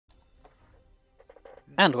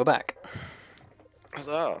And we're back.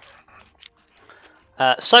 Huzzah.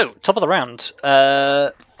 So, top of the round.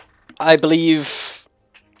 I believe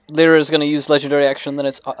Lyra is going to use legendary action, then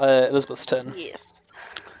it's Elizabeth's turn. Yes.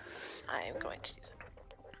 I am going to do that.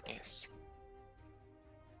 Yes.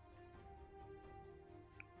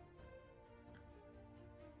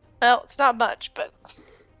 Well, it's not much, but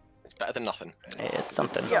It's better than nothing. It's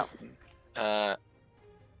something. yeah.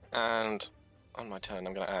 And on my turn,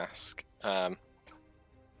 I'm going to ask, are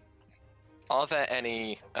there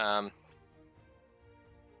any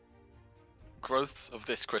growths of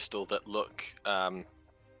this crystal that look...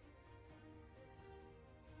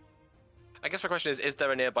 I guess my question is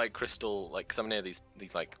there a nearby crystal, like, because I'm near these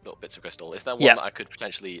like little bits of crystal, is there one that I could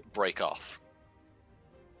potentially break off?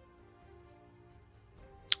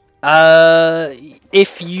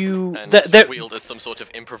 If you... And wield as some sort of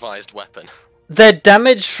improvised weapon. They're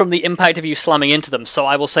damaged from the impact of you slamming into them, so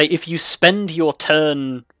I will say if you spend your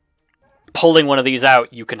turn pulling one of these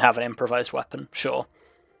out, you can have an improvised weapon, sure.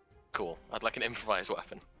 Cool. I'd like an improvised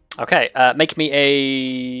weapon. Okay, make me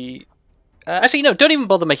a... actually, no, don't even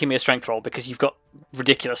bother making me a strength roll, because you've got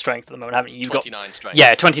ridiculous strength at the moment, haven't you? You've 29 strength.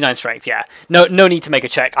 Yeah, 29 strength, yeah. No need to make a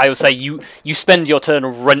check. I would say you spend your turn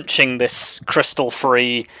wrenching this crystal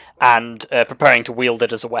free and preparing to wield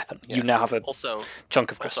it as a weapon. Yeah. You now have a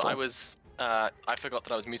chunk of crystal. Also, I forgot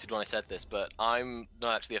that I was muted when I said this, but I'm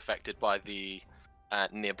not actually affected by the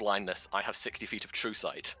near blindness. I have 60 feet of true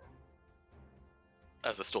sight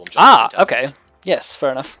as a storm giant. Okay. Yes,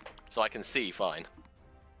 fair enough. So I can see fine.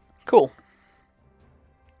 Cool.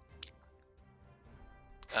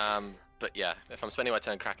 But yeah, if I'm spending my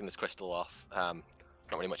turn cracking this crystal off, not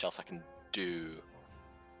really much else I can do,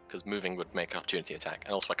 because moving would make opportunity attack,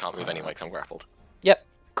 and also I can't move anyway because I'm grappled. Yep.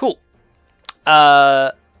 Cool.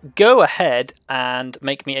 Go ahead and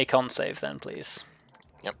make me a con save then, please.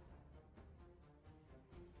 Yep.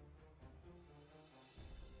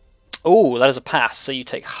 Oh, that is a pass, so you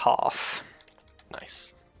take half.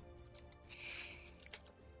 Nice.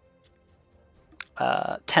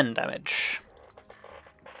 10 damage.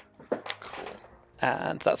 Cool.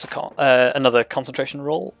 And that's another concentration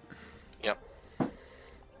roll. Yep.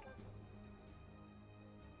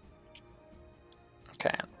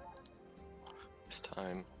 Okay. This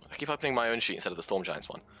time, I keep opening my own sheet instead of the Storm Giants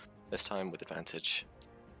one. This time with advantage.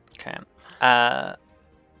 Okay.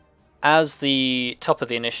 As the top of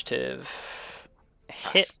the initiative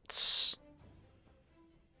hits...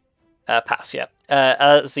 pass, yeah.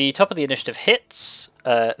 As the top of the initiative hits,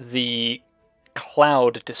 the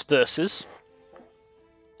cloud disperses.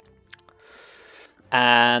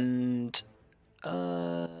 And...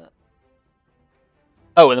 and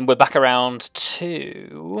then we're back around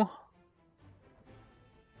to...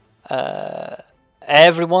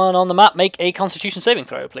 everyone on the map make a Constitution saving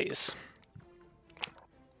throw, please.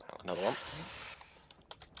 Another one.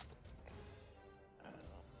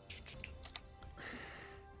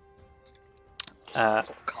 Oh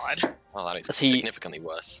god. Oh, that is significantly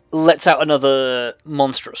worse. Lets out another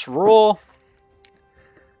monstrous roar.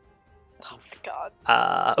 Oh my god.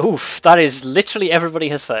 Oof, that is literally everybody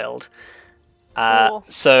has failed. Cool.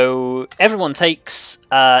 So everyone takes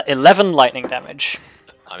 11 lightning damage.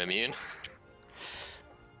 I'm immune.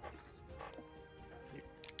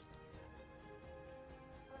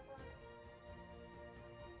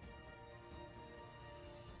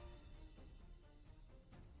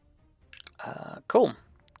 Cool.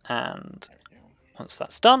 And once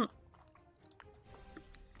that's done,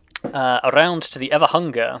 around to the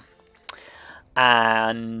Everhunger.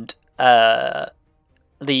 And the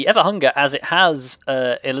Everhunger, as it has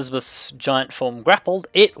Elizabeth's giant form grappled,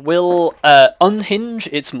 it will unhinge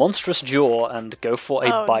its monstrous jaw and go for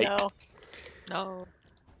a bite. No.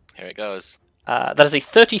 Here it goes. That is a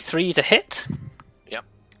 33 to hit. Yep.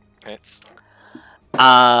 Hits.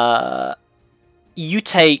 You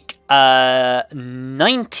take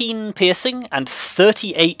 19 piercing and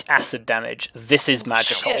 38 acid damage. This is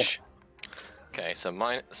magical. Okay, so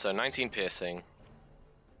 19 piercing.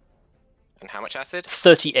 And how much acid?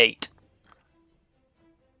 38.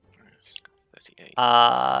 38.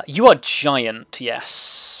 You are giant, yes.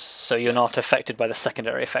 So you're not affected by the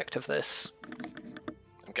secondary effect of this.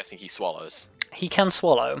 I'm guessing he swallows. He can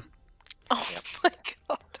swallow. Oh my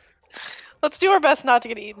god. Let's do our best not to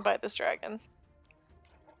get eaten by this dragon.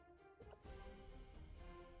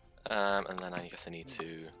 And then I guess I need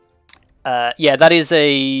to... yeah, that is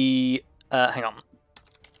a... hang on.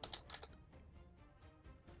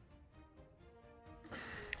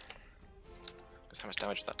 How much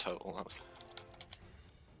damage is that total? That was...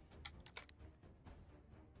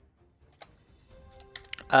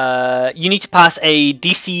 You need to pass a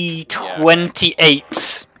DC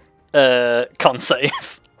 28 con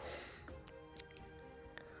save.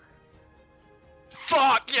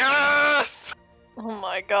 Fuck yes! Oh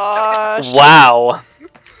my gosh. Wow.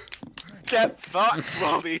 Get fucked,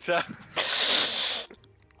 World Eater.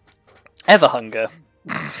 Everhunger.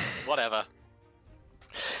 Whatever.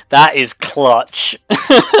 That is clutch.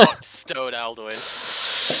 Fuck Stone Alduin.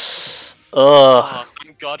 Ugh. Oh,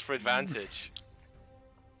 thank God for advantage.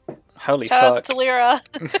 Holy Shout fuck. out to Lyra.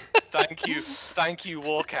 Thank you,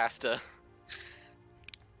 Warcaster.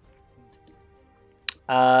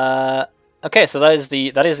 Okay, so that is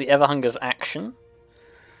the Everhunger's action.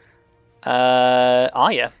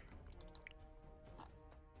 Arya.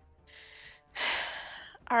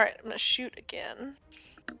 Alright, I'm gonna shoot again.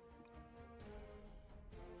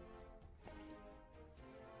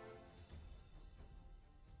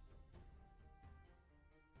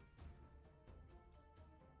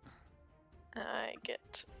 I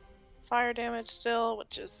get fire damage still,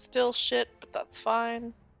 which is still shit, but that's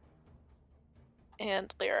fine.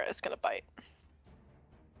 And Lyra is gonna bite.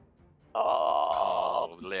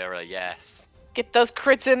 Oh, Lyra, yes. get those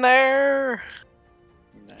crits in there!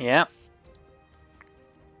 Nice. Yeah.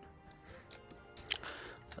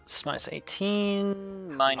 That's minus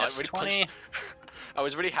 18, minus really 20. I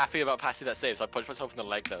was really happy about passing that save, so I punched myself in the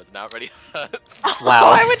leg, though, and now it really hurts.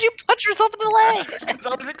 Wow. Why would you punch yourself in the leg? Because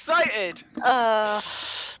I was excited!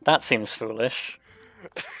 That seems foolish.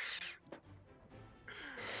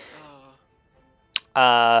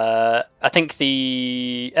 I think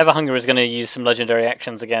the Everhunger is going to use some legendary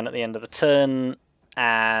actions again at the end of the turn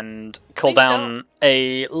and call Please down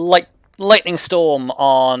a lightning storm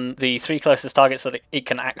on the 3 closest targets that it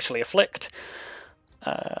can actually afflict,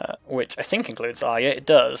 which I think includes Arya. It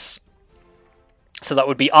does. So that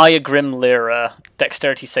would be Arya, Grim, Lyra,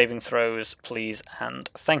 dexterity saving throws, please, and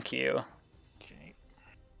thank you. Okay.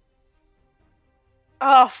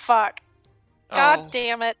 Oh, fuck. God Oh.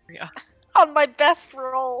 damn it. Yeah. On my best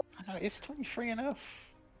roll. I know, is 23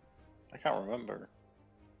 enough? I can't remember.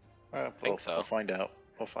 Well, think so. We'll find out.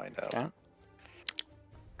 We'll find out. Okay.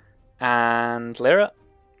 And Lyra?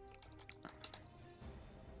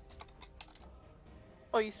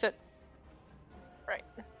 Oh, you said... Right.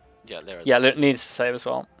 Yeah, Lyra's Yeah, Lyra needs to save as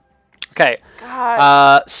well. Okay.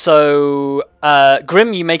 God. So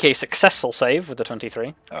Grim, you make a successful save with the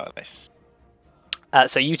 23. Oh, nice.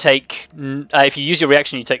 So you take, if you use your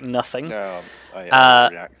reaction, you take nothing. No, I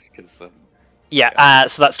react because. Yeah.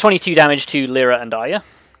 So that's 22 damage to Lyra and Arya.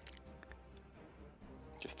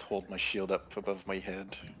 Just hold my shield up above my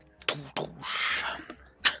head.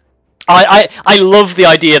 I love the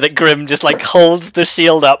idea that Grim just like holds the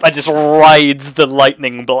shield up and just rides the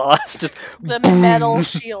lightning blast. Just The boom. metal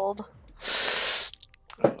shield.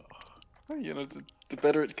 Oh, you know, the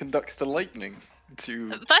better it conducts the lightning to.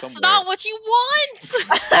 That's somewhere. not what you want!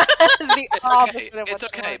 The It's opposite okay, of what it's you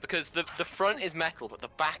okay, want. because the front is metal, but the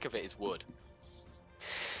back of it is wood.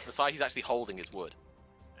 The side he's actually holding is wood.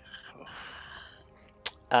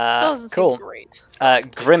 Doesn't seem Cool. great.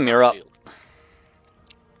 Grim, you're up. Shield.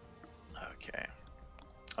 Okay.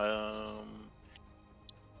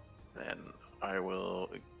 Then I will.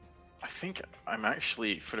 I think I'm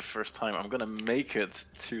actually, for the first time, I'm gonna make it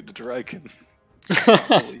to the dragon. I can't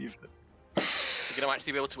believe it. You're gonna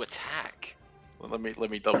actually be able to attack. Well, let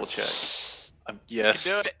me double check. Yes.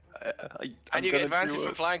 You can do it. I'm And you get gonna advantage do for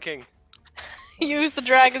it. flanking. Use the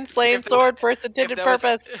dragon slaying If there was- sword for its intended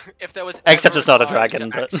purpose. If there was Except ever it's not a time dragon,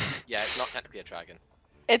 to but action- yeah, it's not technically a dragon.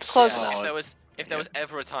 It's close Yeah. enough. If there was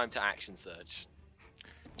ever a time to action surge.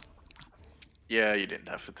 Yeah, you didn't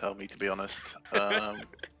have to tell me, to be honest.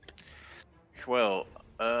 Well,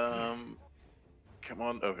 come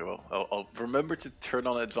on. Okay, well, I'll remember to turn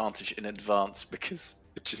on advantage in advance because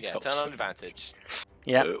it just Yeah, helps. turn on advantage.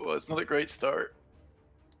 Yeah. Well, it's not a great start.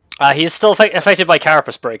 He is still affected by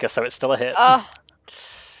Carapace Breaker, so it's still a hit. Yep.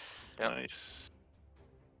 Nice.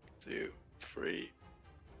 2, 3,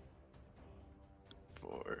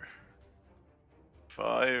 4,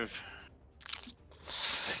 5,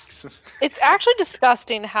 6. It's actually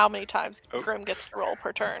disgusting how many times Oh. Grim gets to roll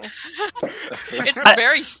per turn. It's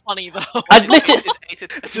very funny though. Admitted,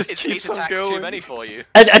 just It's keeps 8 on attacks too going. many for you.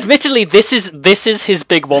 admittedly, this is his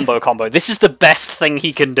big wombo combo. This is the best thing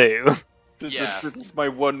he can do. Yeah. This is my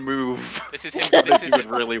one move. This is him. I This do is it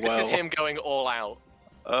really well. This is him going all out.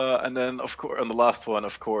 And then, of course, on the last one,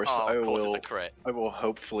 of course, Oh, I of course, will. it's a crit. I will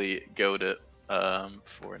hopefully goad it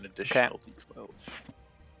for an additional D12.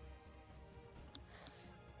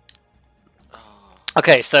 Oh.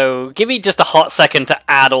 Okay, so give me just a hot second to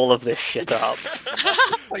add all of this shit up.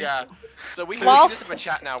 Yeah. So we can Well- just have a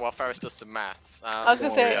chat now while Ferrous does some maths. I was gonna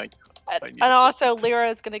Don't say, worry, I need and a also second. Lyra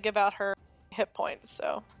is gonna give out her hit points.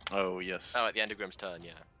 So Oh yes. Oh, at the end of Grim's turn,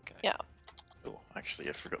 yeah. Okay. Yeah. Oh, actually,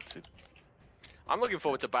 I forgot to. I'm looking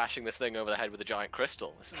forward to bashing this thing over the head with a giant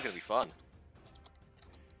crystal. This is gonna be fun.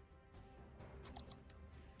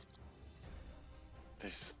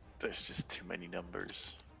 There's just too many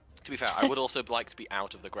numbers. To be fair, I would also like to be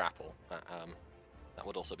out of the grapple. That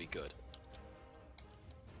would also be good.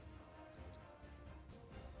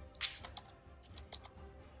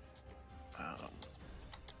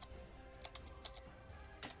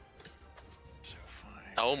 So fine.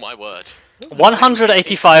 Oh my word.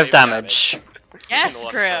 185 damage. Yes, In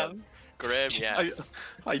one Grim. turn. Grim, yes.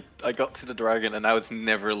 I got to the dragon and now it's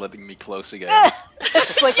never letting me close again.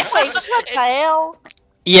 it's like, wait, what the hell?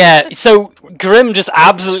 Yeah, so Grim just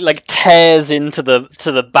absolutely like tears into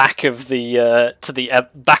the back of the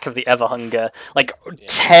back of the Everhunger, like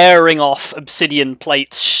tearing off obsidian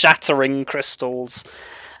plates, shattering crystals.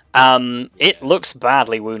 It looks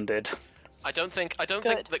badly wounded. I don't think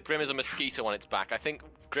Good. that Grim is a mosquito on its back. I think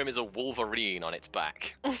Grim is a wolverine on its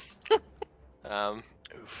back. Oof. Oh,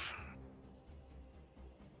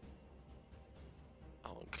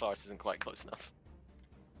 and Kelariis isn't quite close enough.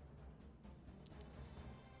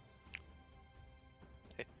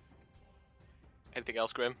 Anything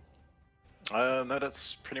else, Grim? No,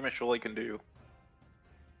 that's pretty much all I can do.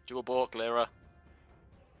 Do a balk, Lyra.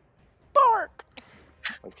 Bark.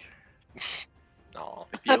 Like, Aw.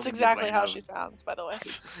 the That's only exactly move I how have- she sounds, by the way.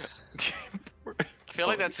 I feel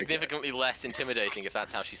like that's significantly less intimidating if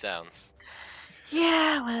that's how she sounds.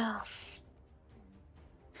 Yeah, well.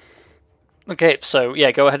 Okay, so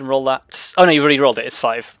yeah, go ahead and roll that. Oh no, you've already rolled it. It's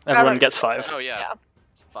 5. Everyone already gets rolled 5. Oh yeah. Yeah.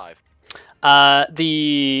 It's 5.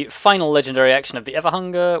 The final legendary action of the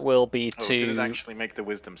Everhunger will be Oh, did it to. actually make the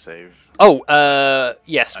wisdom save?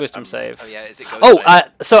 Yes, wisdom I'm- save. Oh yeah, is it goes Oh, away?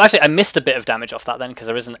 so actually, I missed a bit of damage off that then because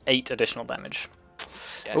there is an 8 additional damage.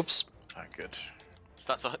 Yes. Oops, Ah, good.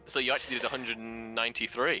 So so you actually did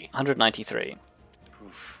 193. 193.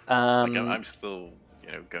 Oof. Um, Like, I'm still,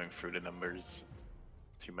 going through the numbers. It's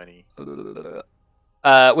too many.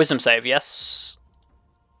 Wisdom save, yes.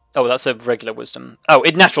 Oh, that's a regular wisdom. Oh,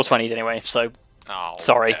 it natural 20 anyway. So Oh.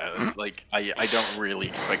 sorry. Yeah, it's like I don't really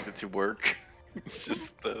expect it to work. It's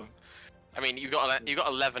just. I mean, you got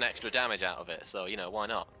 11 extra damage out of it, so why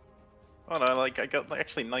not? Oh no, like I got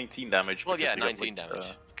actually 19 damage. Well, because yeah, we got, 19 like,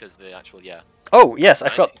 damage because the actual Oh yes, I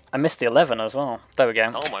Nice. forgot. I missed the 11 as well. There we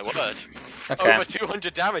go. Oh my word! Okay. Over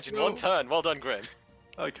 200 damage in one No. turn. Well done, Grim.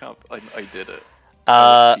 I can't. I did it.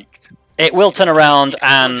 I peaked. It will turn around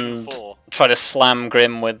and 204. try to slam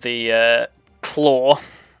Grim with the claw.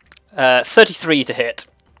 33 to hit.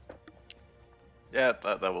 Yeah,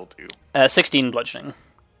 that will do. 16 bludgeoning.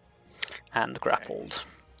 And grappled.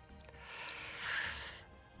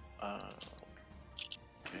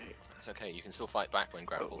 Okay. It's okay. You can still fight back when Oh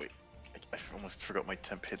grappled. wait, I almost forgot my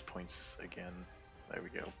temp hit points again. There we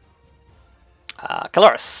go.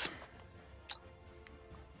 Kelariis.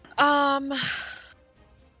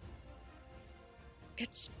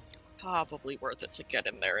 It's probably worth it to get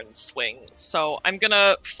in there and swing. So I'm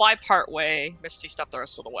gonna fly part way, Misty step the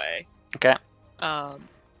rest of the way. Okay.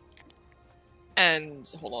 And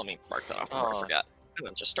hold on, let me mark that off before Oh. I forget. And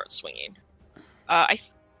then just start swinging. I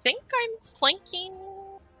think I'm flanking.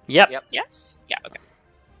 Yep. Yep. Yes. Yeah. Okay.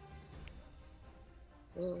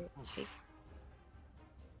 We'll take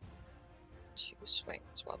 2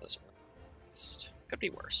 swings while those are missed. Could be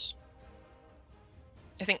worse.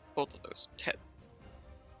 I think both of those hit.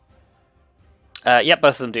 Yep,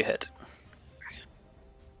 both of them do hit.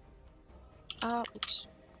 Oops.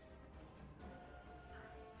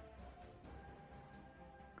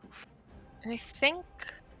 And I think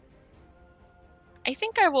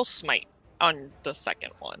I will smite on the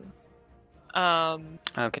second one. Okie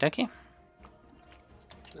dokie.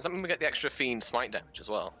 Does that mean we get the extra fiend smite damage as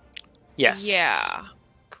well? Yes. Yeah.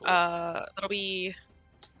 Cool. That'll be.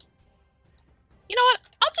 You know what?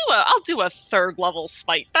 I'll do a 3rd level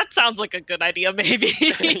smite. That sounds like a good idea, maybe.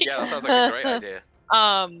 Yeah, that sounds like a great idea.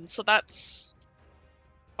 So that's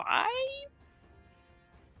 5.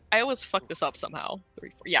 I always fuck this up somehow. 3,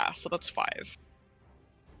 4. Yeah, so that's 5.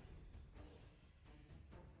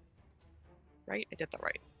 Right? I did that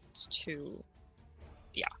right. It's 2.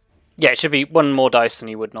 Yeah, it should be 1 more dice than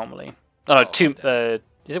you would normally. Oh, no, Oh, 2. okay.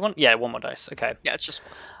 Is it 1? Yeah, 1 more dice. Okay. Yeah, it's just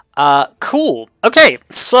Cool. Okay,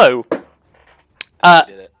 so You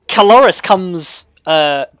did it. Kelariis comes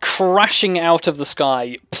crashing out of the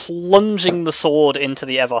sky, plunging the sword into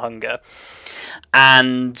the Everhunger,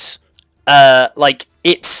 and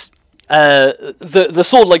it's the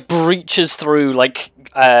sword like breaches through like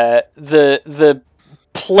the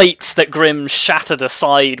plates that Grim shattered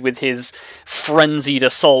aside with his frenzied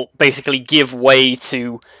assault basically give way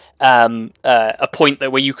to a point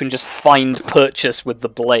there where you can just find purchase with the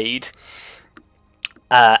blade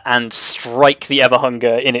and strike the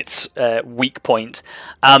Everhunger in its weak point.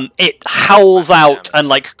 It howls out and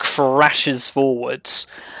like crashes forwards.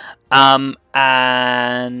 And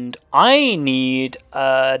I need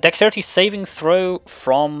a dexterity saving throw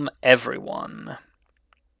from everyone.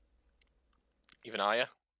 Even Arya?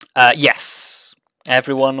 Yes.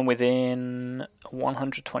 Everyone within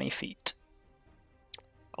 120 feet.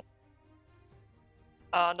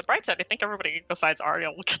 On the bright side, I think everybody besides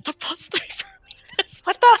Arya will get the +3 for this.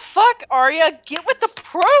 What the fuck, Arya? Get with the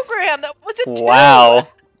program! That was a 2! Wow.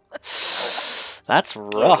 That's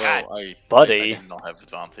rough, buddy. I do not have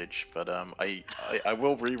advantage, but I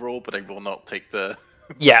will reroll, but I will not take the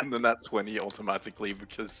Yeah. the nat 20 automatically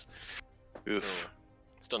because oof.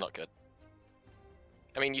 Still not good.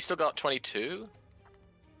 I mean, you still got 22?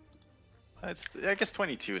 I guess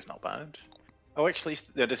 22 is not bad. Oh, actually,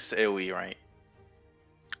 this is AoE, right?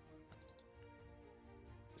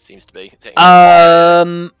 Seems to be.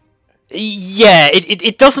 Yeah,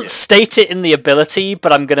 it doesn't Yeah. state it in the ability,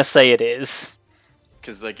 but I'm gonna say it is.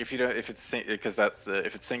 Because like if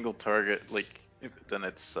it's single target, like then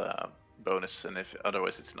it's bonus, and if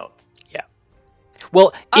otherwise it's not.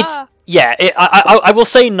 Well, it's yeah. I will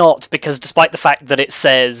say not because despite the fact that it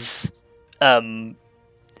says,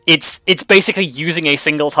 it's basically using a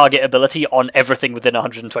single target ability on everything within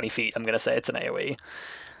 120 feet. I'm gonna say it's an AOE.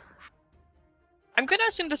 I'm gonna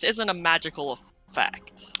assume this isn't a magical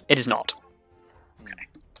effect. It is not.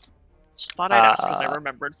 Just thought I'd ask because I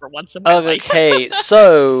remembered for once in my life. Okay,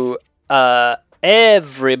 so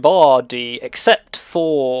everybody except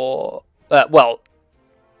for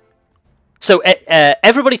so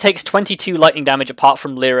everybody takes 22 lightning damage apart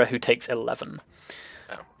from Lyra, who takes 11.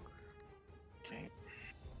 Oh. Okay.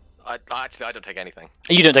 I don't take anything.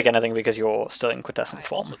 You don't take anything because you're still in quintessent I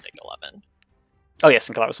form. also take 11. Oh yes,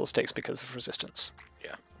 and Kelariis also takes because of resistance.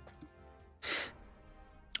 Yeah.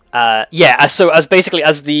 Yeah. So as basically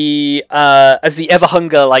as the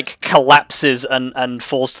Everhunger like collapses and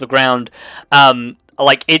falls to the ground,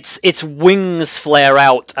 like its wings flare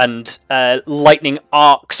out and lightning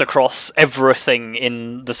arcs across everything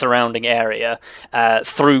in the surrounding area,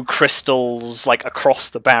 through crystals like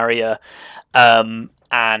across the barrier, and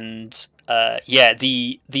yeah,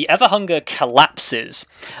 the Everhunger collapses,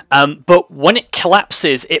 but when it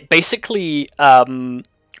collapses, it basically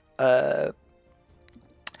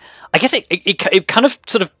I guess it kind of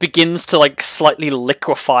sort of begins to like slightly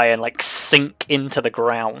liquefy and like sink into the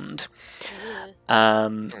ground,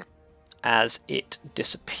 as it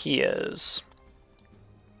disappears.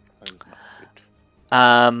 That is not good.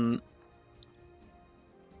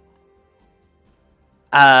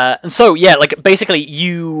 And so yeah, like basically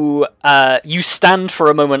you stand for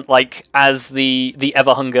a moment like as the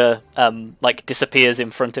Everhunger like disappears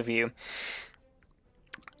in front of you.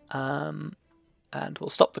 And we'll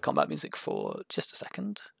stop the combat music for just a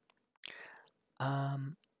second.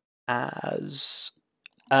 As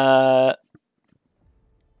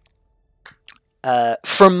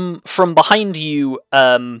from behind you,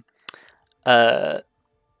 once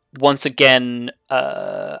again,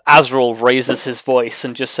 Azrul raises his voice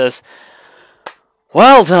and just says,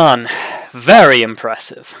 "Well done, very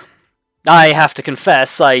impressive. I have to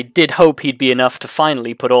confess, I did hope he'd be enough to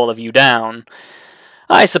finally put all of you down.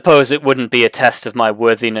 I suppose it wouldn't be a test of my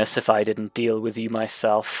worthiness if I didn't deal with you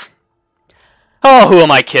myself. Oh, who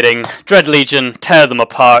am I kidding? Dread Legion, tear them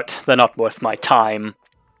apart. They're not worth my time."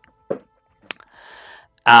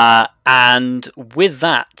 And with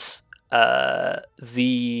that,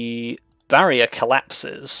 the barrier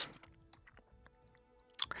collapses.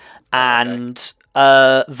 And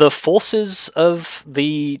the forces of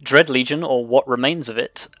the Dread Legion, or what remains of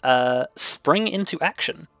it, spring into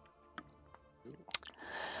action.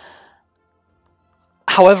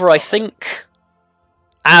 However, I think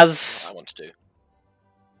as... I want to do.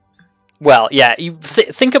 Well, yeah, you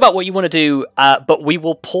think about what you want to do, but we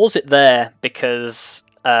will pause it there because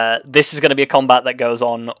this is going to be a combat that goes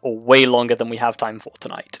on way longer than we have time for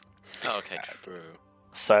tonight. Oh, okay, true.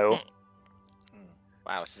 So...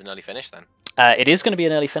 Wow, this is an early finish then. it is going to be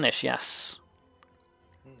an early finish, yes.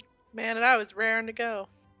 Man, and I was raring to go.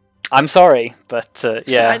 I'm sorry, but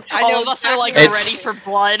yeah. I All know of us are like It's- ready for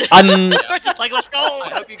blood. Un- We're just like, let's go. I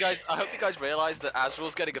hope you guys realize that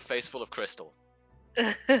Azrul's getting a face full of crystal.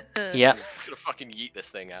 Yeah. I'm gonna fucking yeet this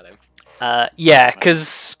thing at him. Yeah,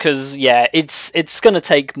 because yeah, it's gonna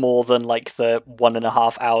take more than like the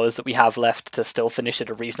 1.5 hours that we have left to still finish at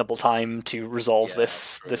a reasonable time to resolve Yeah,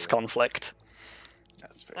 this true. conflict.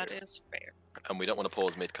 That's fair. That is fair. And we don't want to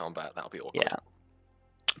pause mid-combat, that'll be awkward. Yeah.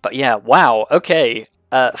 But yeah, wow, okay.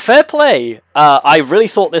 Fair play. I really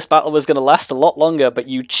thought this battle was going to last a lot longer, but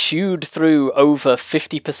you chewed through over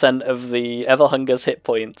 50% of the Everhunger's hit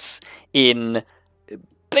points in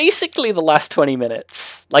basically the last 20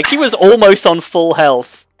 minutes. Like, he was almost on full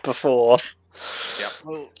health before. Yep.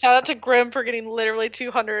 Well, Shout out to Grim for getting literally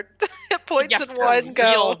 200 hit points Yeah, in for one real,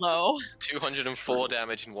 go. though. 204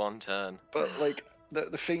 damage in one turn. but like the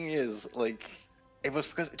thing is, like, it was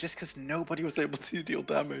because nobody was able to deal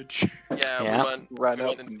damage. Yeah, Yeah. Ran we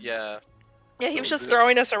up went and- yeah, Yeah, he That was was just it.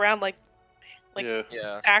 throwing us around like yeah.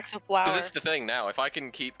 yeah. sacks of flour. Because this is the thing now, if I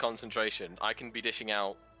can keep concentration, I can be dishing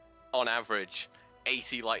out, on average,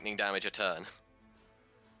 80 lightning damage a turn.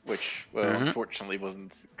 Which, well, Mhm. unfortunately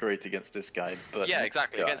wasn't great against this guy. But Yeah, next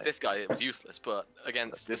exactly. guy- Against this guy, it was useless, but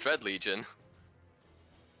against This- the Dread Legion,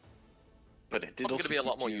 But it did it's going also to be a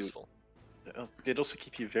lot keep more you- useful. It did also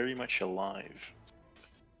keep you very much alive.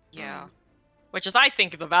 Yeah. Which is, I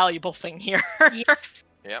think, the valuable thing here.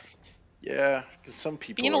 Yeah, because some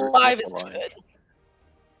people Being are alive less is alive. good.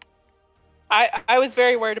 I was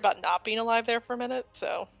very worried about not being alive there for a minute,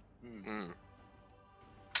 so Hmm. Mm.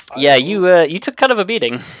 Yeah, I you took kind of a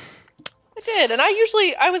beating. I did. And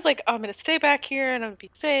I was like, oh, I'm gonna stay back here and I'm gonna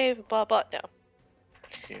be safe, blah blah. No.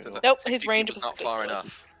 you know, Says that Nope, 60 his feet range was was not far ridiculous.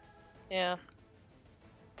 enough. Yeah.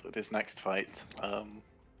 this next fight,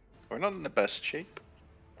 we're not in the best shape.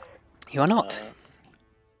 You are not.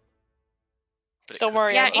 But it Don't could-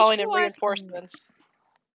 worry, Yeah, I'm calling in HP-wise, reinforcements.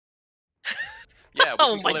 Yeah, we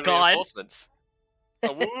Oh can my call in God. reinforcements.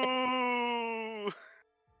 Oh, woo!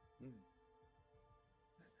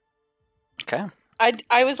 Okay.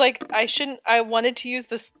 I was like, I wanted to use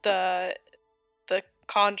the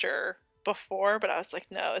conjure before, but I was like,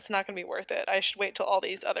 no, it's not gonna be worth it. I should wait till all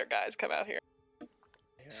these other guys come out here.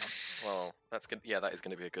 Yeah. Well, that's good. Yeah, that is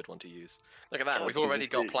going to be a good one to use. Look at that. Yeah, We've because already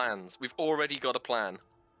it's got the- plans. We've already got a plan.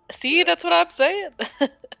 See, that's what I'm saying.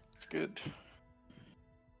 It's good.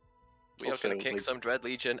 We are Also, going to kick like, some Dread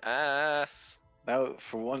Legion ass. Now,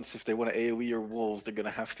 for once, if they want to AoE your wolves, they're gonna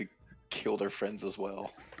have to kill their friends as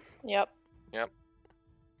well. Yep.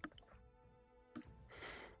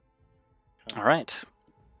 All right.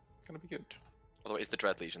 It's gonna be good. Although it is the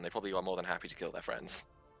Dread Legion, they probably are more than happy to kill their friends.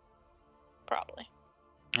 Probably.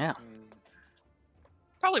 Yeah.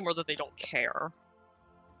 Probably more that they don't care.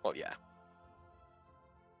 Well, yeah.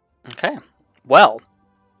 Okay. Well,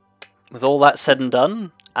 with all that said and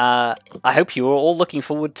done, I hope you are all looking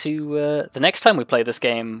forward to the next time we play this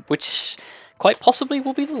game, which quite possibly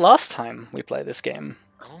will be the last time we play this game.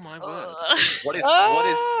 Oh my word.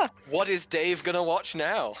 Ugh. What is Dave gonna watch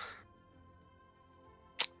now?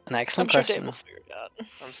 An I'm excellent sure question. Dave will figure it out.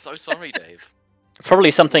 I'm so sorry, Dave.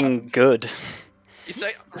 Probably something good. You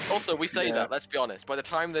say we say Yeah. that. Let's be honest. By the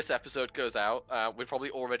time this episode goes out, we've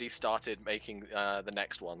probably already started making the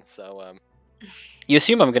next one. So You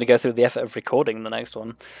assume I'm going to go through the effort of recording the next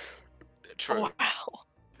one. true. Wow.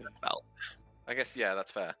 That's about. I guess yeah,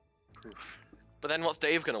 that's fair. Oof. But then what's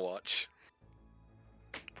Dave gonna watch?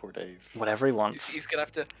 Poor Dave. Whatever he He's, wants. he's gonna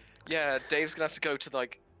have to. Yeah, Dave's gonna have to go to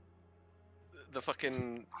like the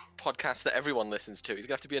fucking podcast that everyone listens to. He's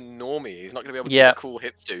gonna have to be a normie. He's not gonna be able to Yeah. be a cool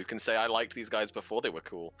hipster who can say I liked these guys before they were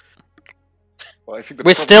cool. Well, I think the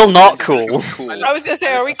We're problem still is not that cool. it's cool. I was gonna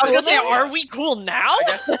say, are we I was gonna cool say, now? are we cool now?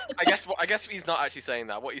 I guess he's not actually saying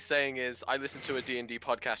that. What he's saying is, I listened to a D&D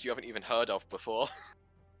podcast you haven't even heard of before.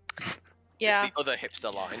 Yeah. It's the other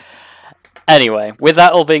hipster line. Anyway, with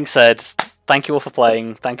that all being said, thank you all for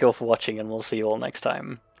playing, thank you all for watching, and we'll see you all next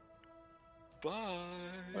time. Bye.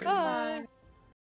 Bye.